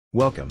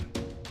Welcome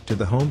to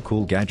the Home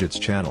Cool Gadgets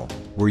channel,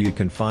 where you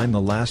can find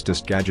the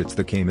latest gadgets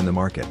that came in the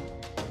market.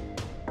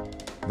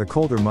 The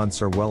colder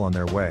months are well on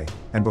their way,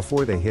 and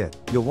before they hit,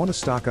 you'll want to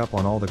stock up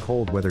on all the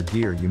cold weather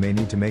gear you may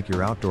need to make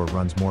your outdoor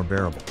runs more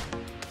bearable.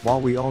 While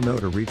we all know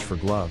to reach for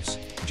gloves,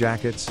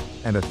 jackets,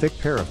 and a thick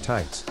pair of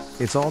tights,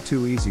 it's all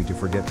too easy to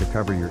forget to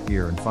cover your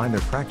ear and find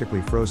they're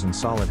practically frozen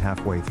solid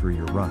halfway through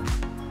your run.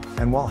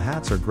 And while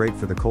hats are great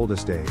for the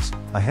coldest days,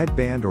 a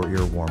headband or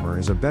ear warmer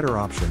is a better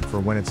option for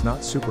when it's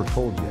not super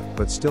cold yet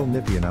but still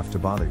nippy enough to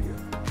bother you.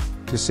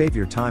 To save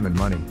your time and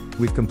money,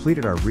 we've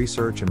completed our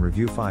research and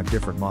review 5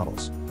 different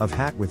models of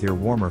hat with ear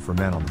warmer for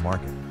men on the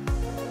market.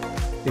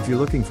 If you're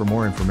looking for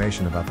more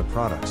information about the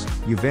products,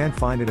 you can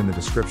find it in the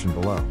description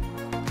below.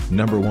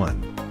 Number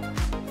 1.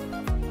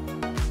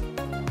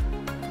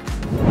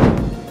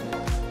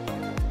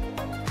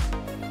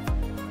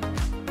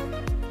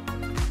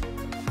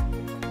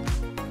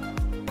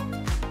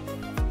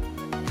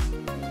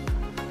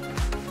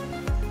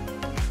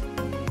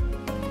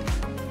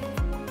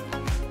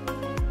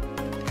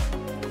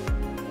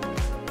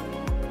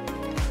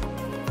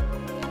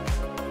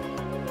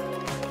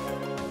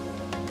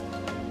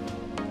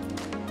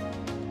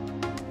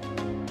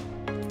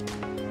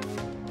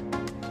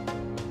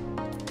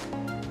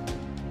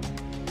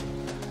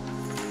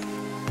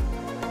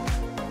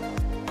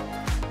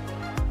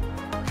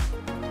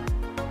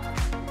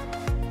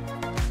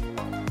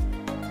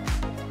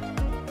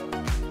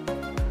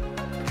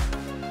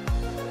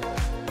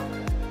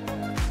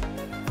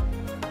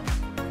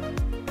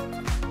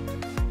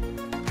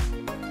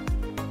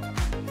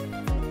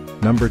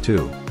 Number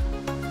 2.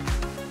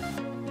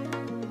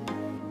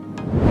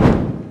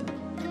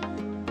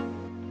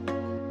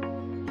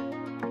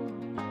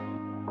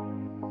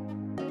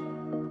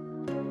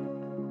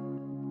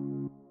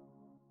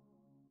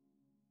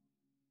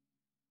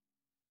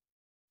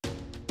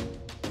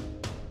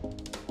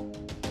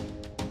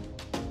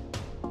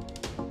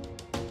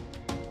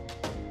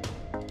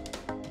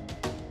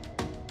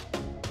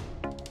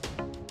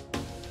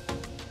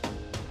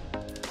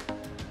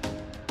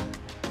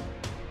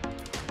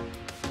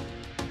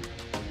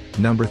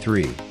 Number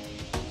 3.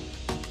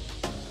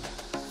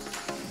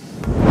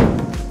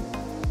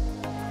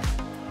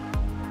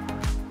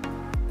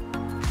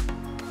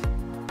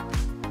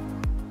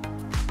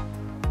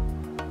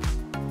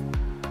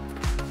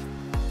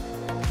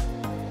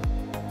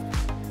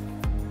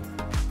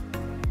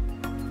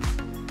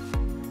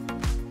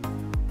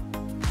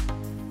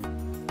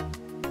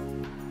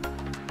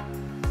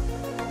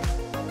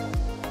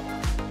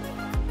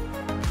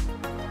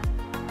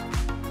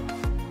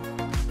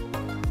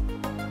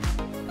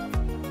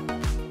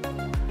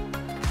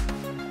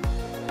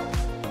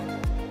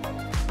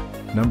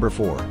 Number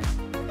 4.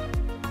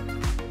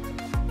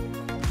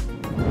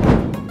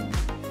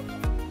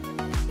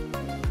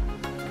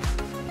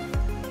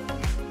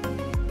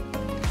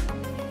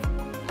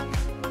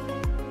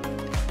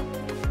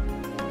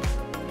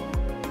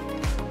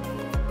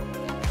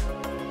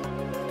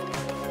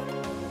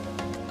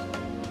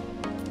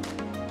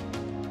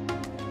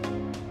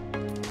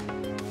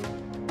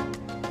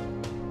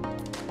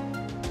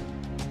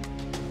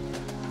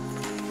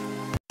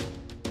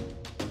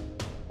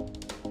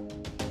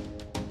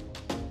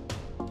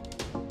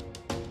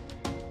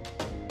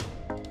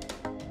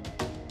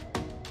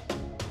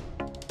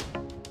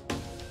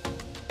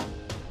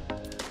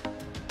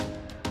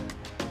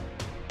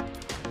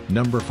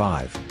 Number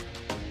 5.